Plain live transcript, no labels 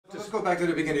go back to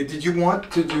the beginning. Did you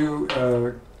want to do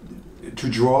to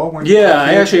draw? When yeah,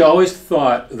 I actually always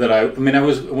thought that I mean, I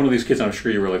was one of these kids, and I'm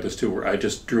sure you were like this too, where I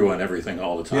just drew on everything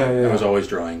all the time. Yeah, yeah. I was always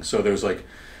drawing. So there was like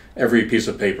every piece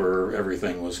of paper,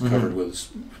 everything was covered with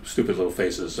stupid little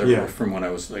faces from when I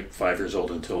was like 5 years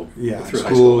old until through high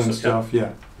school and stuff.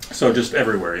 Yeah. So just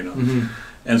everywhere, you know.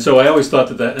 And so I always thought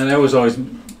that, and I was always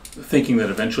thinking that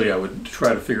eventually I would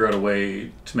try to figure out a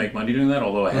way to make money doing that.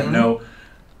 Although I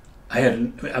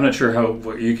had I'm not sure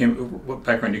what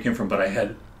background you came from, but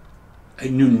I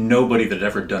knew nobody that had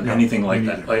ever done anything like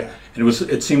that. Like, and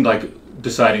it seemed like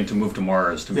deciding to move to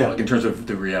Mars to me, like in terms of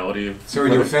the reality of. So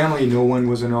in your family, no one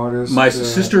was an artist. My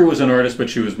sister was an artist, but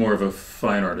she was more of a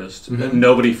fine artist.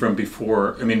 Nobody from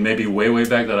before. I mean, maybe way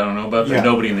back that I don't know about. But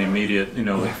nobody in the immediate,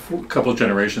 like a couple of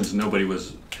generations, nobody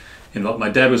was involved. My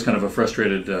dad was kind of a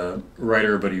frustrated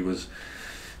writer, but he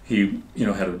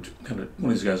had a kind of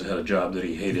one of these guys that had a job that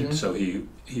he hated, so he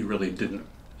really didn't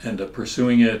end up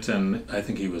pursuing it, and I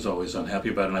think he was always unhappy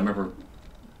about it. And I remember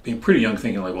being pretty young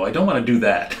thinking like, well, I don't want to do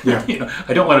that.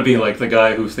 I don't want to be like the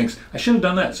guy who thinks I should have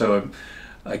done that. So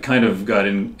I kind of got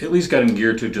in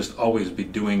gear to just always be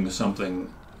doing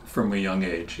something from a young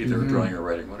age, either drawing or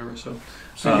writing, whatever. So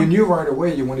you knew right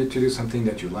away you wanted to do something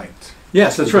that you liked.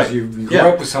 Yes, that's right. You grew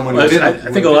up with someone who didn't.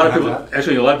 I think a lot of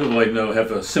people I know have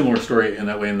a similar story in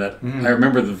that way. In that I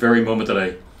remember the very moment that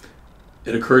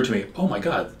it occurred to me, oh my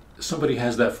God, somebody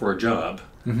has that for a job.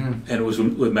 And it was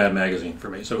with Mad Magazine for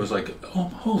me. So it was like, oh,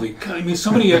 holy God, I mean,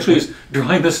 somebody actually is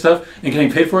drawing this stuff and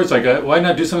getting paid for it. It's like, why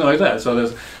not do something like that? So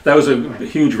that was a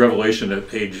huge revelation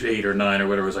at age 8 or 9 or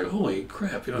whatever. It was like, holy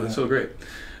crap, that's so great.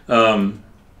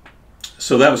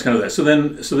 So that was kind of that. So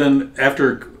then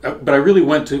after, but I really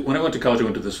when I went to college, I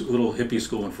went to this little hippie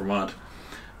school in Vermont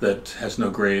that has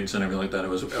no grades and everything like that. I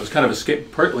was kind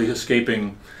of partly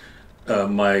escaping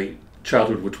my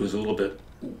childhood, which was a little bit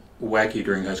wacky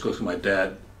during high school because my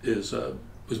dad was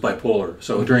bipolar.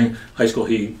 So during high school,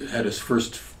 he had his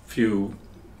first few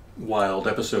wild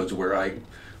episodes where I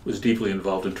was deeply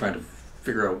involved in trying to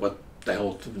figure out what the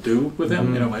hell to do with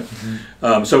him.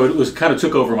 So it was kind of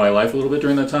took over my life a little bit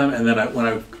during that time. And then when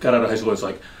I got out of high school, I was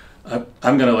like,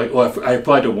 I'm gonna I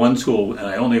applied to one school and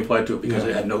I only applied to it because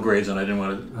it had no grades and I didn't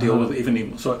want to deal with it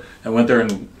even. So I went there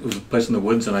and it was a place in the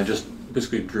woods and I just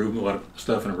basically drew a lot of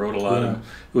stuff and wrote a lot, and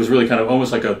it was really kind of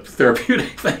almost like a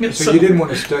therapeutic thing. So you didn't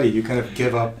want to study; you kind of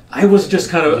give up. I was just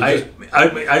kind of I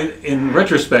in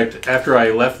retrospect, after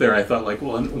I left there, I thought like,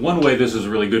 well, in one way, this is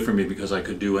really good for me because I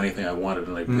could do anything I wanted,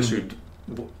 and I pursued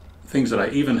things that I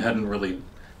even hadn't really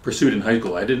pursued in high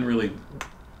school.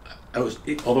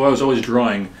 Although I was always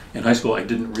drawing in high school, I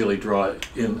didn't really draw I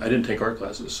didn't take art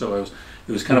classes, so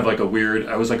it was kind of like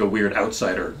I was like a weird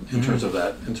outsider in terms of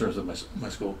that, in terms of my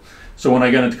school. So when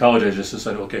I got into college, I just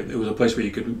decided, okay, it was a place where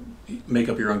you could make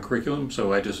up your own curriculum,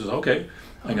 so I just was, okay,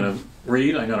 I'm going to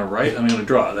read, I'm going to write, I'm going to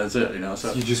draw, that's it,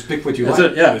 So you just pick what you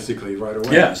like, basically, right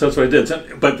away. Yeah, so that's what I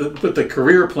did. But the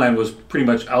career plan was pretty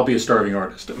much, I'll be a starving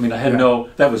artist. I mean, I had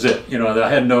that was it, I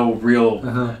had no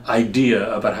real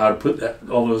idea about how to put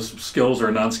all those skills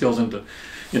or non-skills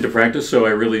into practice, so I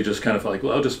really just kind of felt like,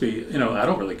 well, I'll just be, I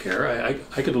don't really care.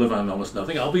 I could live on almost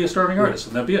nothing. I'll be a starving artist,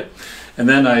 and that'd be it. And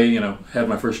then I, had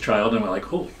my first child, and I'm like,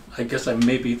 holy, I guess I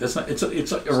maybe that's not. It's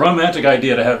a romantic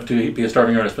idea to be a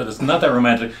starving artist, but it's not that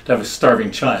romantic to have a starving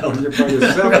child. You're by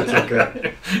yourself. It's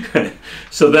okay.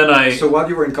 So then So while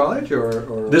you were in college,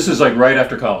 or this is like right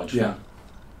after college. Yeah.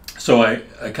 So I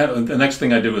kind of the next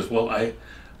thing I did was I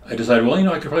decided, well,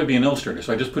 I could probably be an illustrator.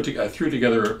 So I threw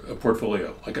together a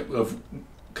portfolio of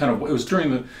kind of, it was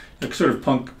during the sort of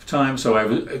punk time, so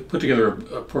I put together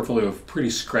a portfolio of pretty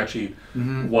scratchy,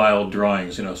 wild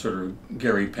drawings, sort of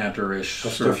Gary Panter-ish.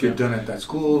 Stuff you'd done at that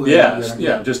school?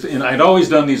 And I'd always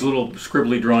done these little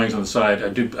scribbly drawings on the side. I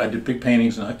did big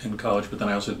paintings in college, but then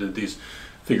I also did these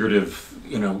figurative,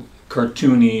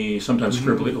 cartoony, sometimes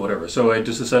scribbly, whatever. So I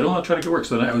just decided, I'll try to get work.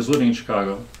 So then I was living in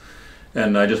Chicago,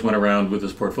 and I just went around with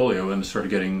this portfolio and started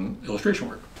getting illustration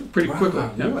work pretty quickly.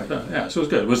 Really? So it was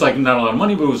good. It was like not a lot of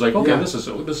money, but it was like, okay, this is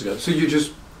good. So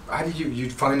how did you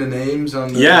find the names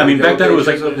on? I mean, back then it was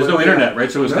like there's no internet, right?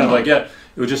 So it was kind of like it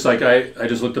was just like I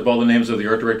just looked up all the names of the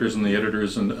art directors and the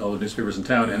editors and all the newspapers in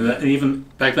town, and even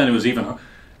back then it was even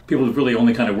people really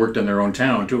only kind of worked in their own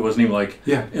town too. It wasn't even like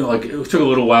like it took a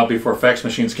little while before fax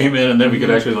machines came in, and then we could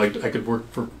actually I could work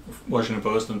for Washington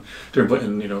Post and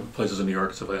places in New York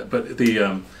and stuff like that. But at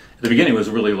the beginning it was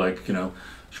really like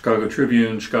Chicago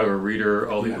Tribune, Chicago Reader,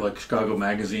 all the like Chicago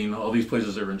Magazine, all these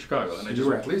places that were in Chicago, and you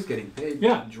were at least getting paid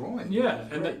drawing. Yeah,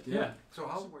 and right. So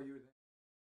how were you?